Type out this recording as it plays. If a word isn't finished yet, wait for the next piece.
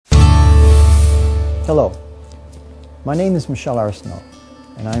Hello, my name is Michel Arsenault,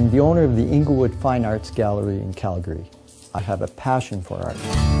 and I'm the owner of the Inglewood Fine Arts Gallery in Calgary. I have a passion for art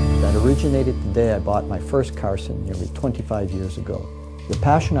that originated the day I bought my first Carson nearly 25 years ago. The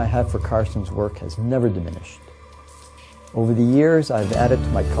passion I have for Carson's work has never diminished. Over the years, I've added to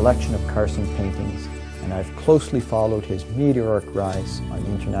my collection of Carson paintings, and I've closely followed his meteoric rise on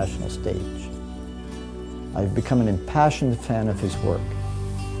the international stage. I've become an impassioned fan of his work,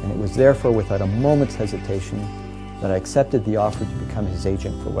 and it was therefore without a moment's hesitation that I accepted the offer to become his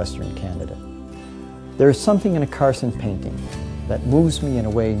agent for Western Canada. There is something in a Carson painting that moves me in a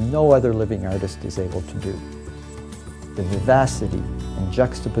way no other living artist is able to do. The vivacity and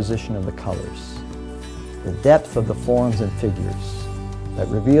juxtaposition of the colors, the depth of the forms and figures that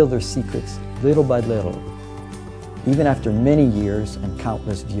reveal their secrets little by little, even after many years and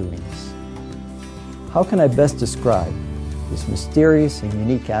countless viewings. How can I best describe this mysterious and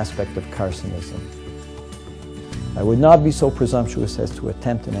unique aspect of Carsonism? I would not be so presumptuous as to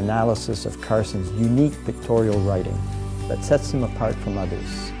attempt an analysis of Carson's unique pictorial writing that sets him apart from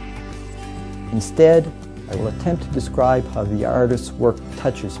others. Instead, I will attempt to describe how the artist's work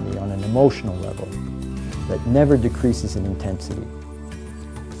touches me on an emotional level that never decreases in intensity.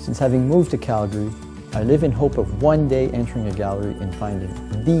 Since having moved to Calgary, I live in hope of one day entering a gallery and finding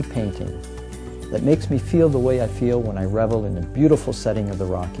the painting that makes me feel the way I feel when I revel in the beautiful setting of the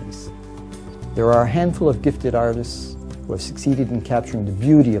Rockies. There are a handful of gifted artists who have succeeded in capturing the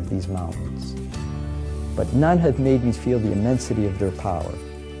beauty of these mountains, but none have made me feel the immensity of their power,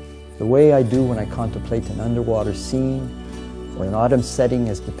 the way I do when I contemplate an underwater scene or an autumn setting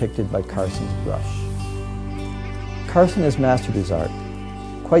as depicted by Carson's brush. Carson has mastered his art,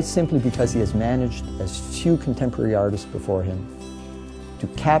 quite simply because he has managed, as few contemporary artists before him, to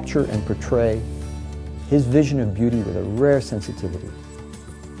capture and portray his vision of beauty with a rare sensitivity.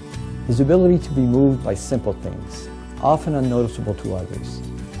 His ability to be moved by simple things, often unnoticeable to others,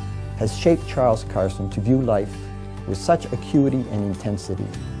 has shaped Charles Carson to view life with such acuity and intensity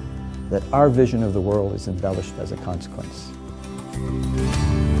that our vision of the world is embellished as a consequence.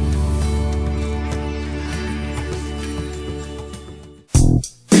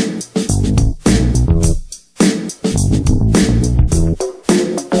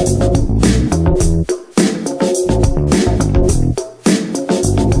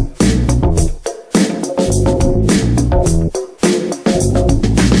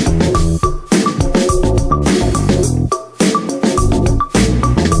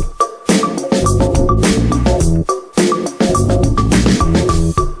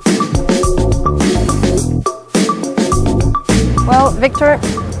 Victor,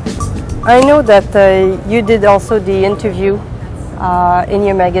 I know that you did also the interview in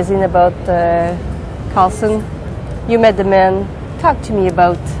your magazine about Carson. You met the man. Talk to me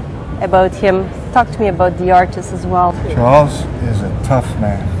about him. Talk to me about the artist as well. Charles is a tough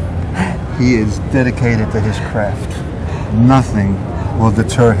man. He is dedicated to his craft. Nothing will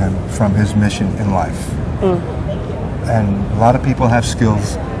deter him from his mission in life. And a lot of people have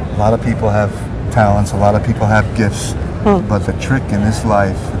skills, a lot of people have talents, a lot of people have gifts. But the trick in this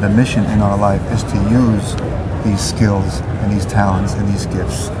life, the mission in our life, is to use these skills and these talents and these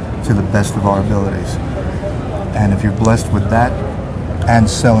gifts to the best of our abilities. And if you're blessed with that and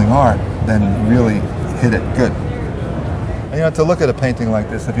selling art, then really hit it good. And, you know, to look at a painting like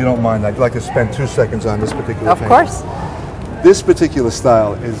this, if you don't mind, I'd like to spend 2 seconds on this particular painting. Of course. This particular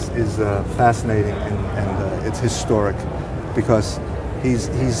style is fascinating and it's historic because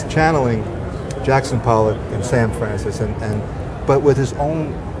he's channeling Jackson Pollock and Sam Francis, but with his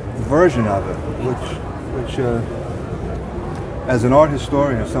own version of it, which as an art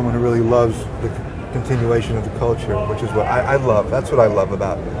historian, as someone who really loves the continuation of the culture, which is what I love. That's what I love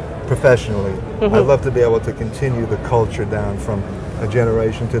about professionally. I love to be able to continue the culture down from a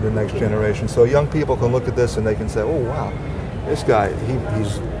generation to the next generation. So young people can look at this and they can say, oh wow, this guy,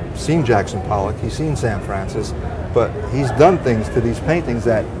 he's seen Jackson Pollock, he's seen Sam Francis, but he's done things to these paintings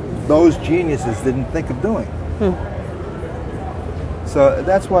that those geniuses didn't think of doing. So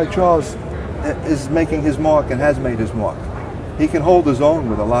that's why Charles is making his mark and has made his mark. He can hold his own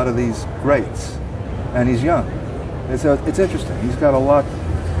with a lot of these greats, and he's young. It's interesting. He's got a lot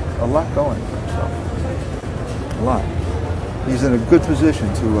going for himself. A lot. He's in a good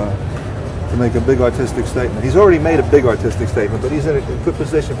position to make a big artistic statement. He's already made a big artistic statement, but he's in a good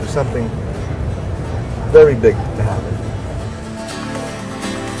position for something very big to happen.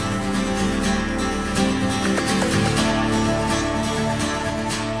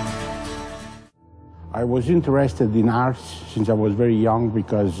 I was interested in art since I was very young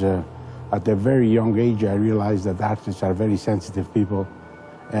because at a very young age I realized that artists are very sensitive people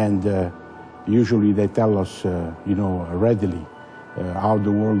and Usually they tell us, readily how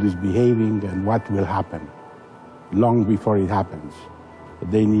the world is behaving and what will happen long before it happens.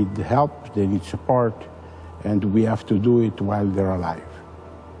 They need help, they need support, and we have to do it while they're alive.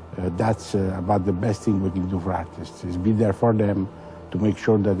 That's about the best thing we can do for artists, is be there for them to make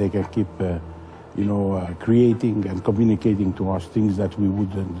sure that they can keep creating and communicating to us things that we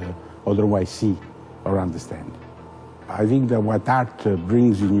wouldn't otherwise see or understand. I think that what art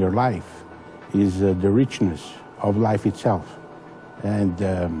brings in your life is the richness of life itself.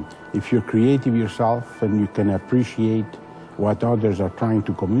 And if you're creative yourself and you can appreciate what others are trying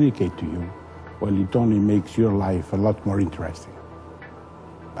to communicate to you, well, it only makes your life a lot more interesting.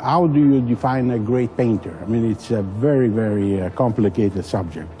 How do you define a great painter? I mean, it's a very, very complicated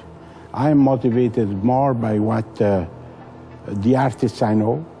subject. I'm motivated more by what the artists I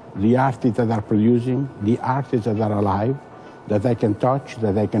know, the artists that are producing, the artists that are alive, that I can touch,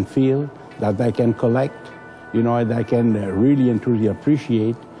 that I can feel, that I can collect, that I can really and truly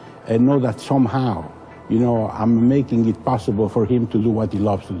appreciate, and know that somehow, I'm making it possible for him to do what he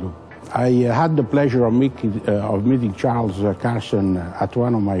loves to do. I had the pleasure of meeting Charles Carson at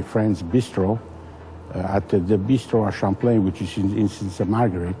one of my friends' bistro, at the bistro at Champlain, which is in St.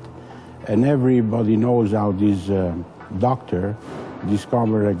 Margaret. And everybody knows how this doctor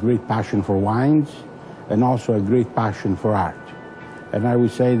discovered a great passion for wines and also a great passion for art. And I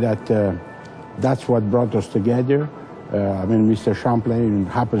would say that that's what brought us together. Mr. Champlain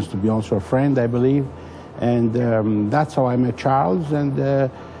happens to be also a friend, I believe. And that's how I met Charles. And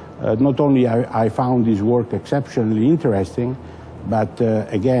not only I found his work exceptionally interesting, but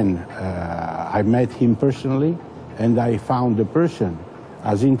again, I met him personally, and I found the person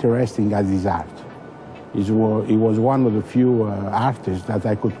as interesting as his art. He was one of the few artists that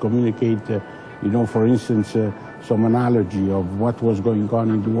I could communicate, for instance, some analogy of what was going on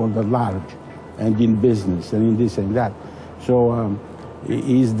in the world at large, and in business, and in this and that. So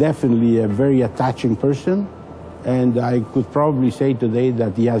he's definitely a very attaching person, and I could probably say today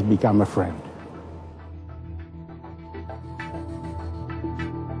that he has become a friend.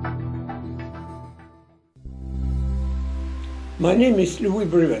 My name is Louis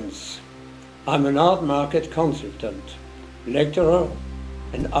Brivens. I'm an art market consultant, lecturer,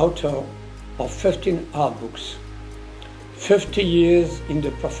 and author of 15 art books, 50 years in the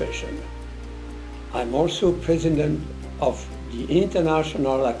profession. I'm also president of the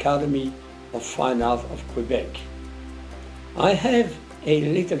International Academy of Fine Arts of Quebec. I have a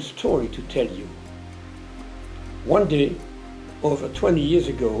little story to tell you. One day, over 20 years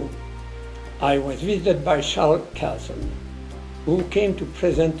ago, I was visited by Charles Carson, who came to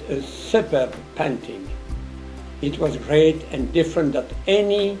present a superb painting. It was great and different than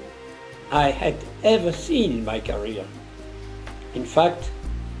any I had ever seen in my career. In fact,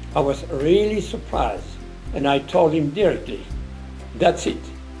 I was really surprised, and I told him directly, "That's it.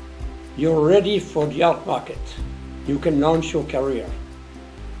 You're ready for the art market. You can launch your career."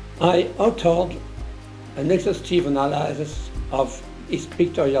 I authored an exhaustive analysis of his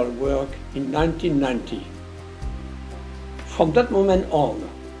pictorial work in 1990. From that moment on,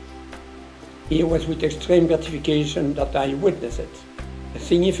 it was with extreme gratification that I witnessed a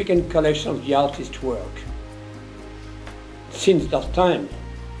significant collection of the artist's work. Since that time,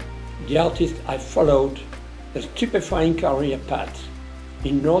 the artist I followed a stupefying career path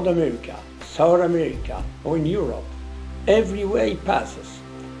in North America, South America, or in Europe. Everywhere he passes,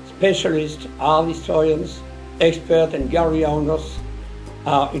 specialists, art historians, experts, and gallery owners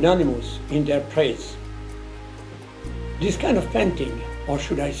are unanimous in their praise. This kind of painting, or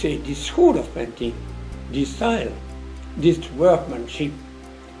should I say this school of painting, this style, this workmanship,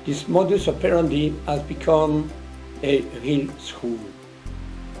 this modus operandi has become a real school.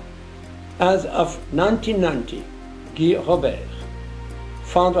 As of 1990, Guy Robert,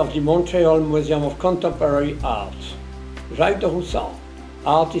 founder of the Montreal Museum of Contemporary Art, Jacques de Roussan,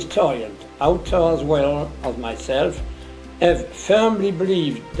 art historian, author as well as myself, have firmly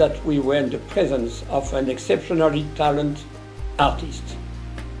believed that we were in the presence of an exceptionally talented artist.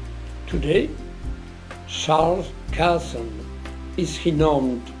 Today, Charles Carson is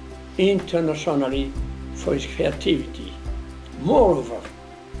renowned internationally for his creativity. Moreover,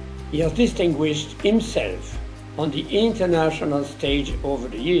 he has distinguished himself on the international stage over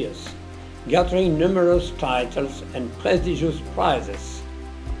the years, gathering numerous titles and prestigious prizes.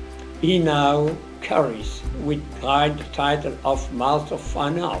 He now carries with pride the title of Master of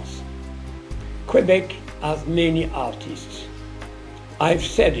Fine Arts. Quebec has many artists. I've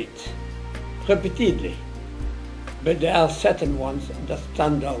said it repeatedly, but there are certain ones that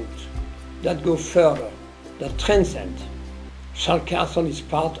stand out, that go further, that transcend. Charles Carson is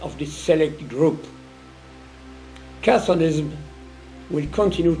part of this select group. Carsonism will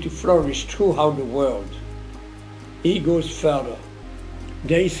continue to flourish throughout the world. He goes further.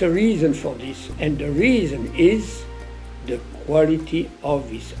 There is a reason for this, and the reason is the quality of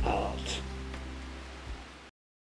his art.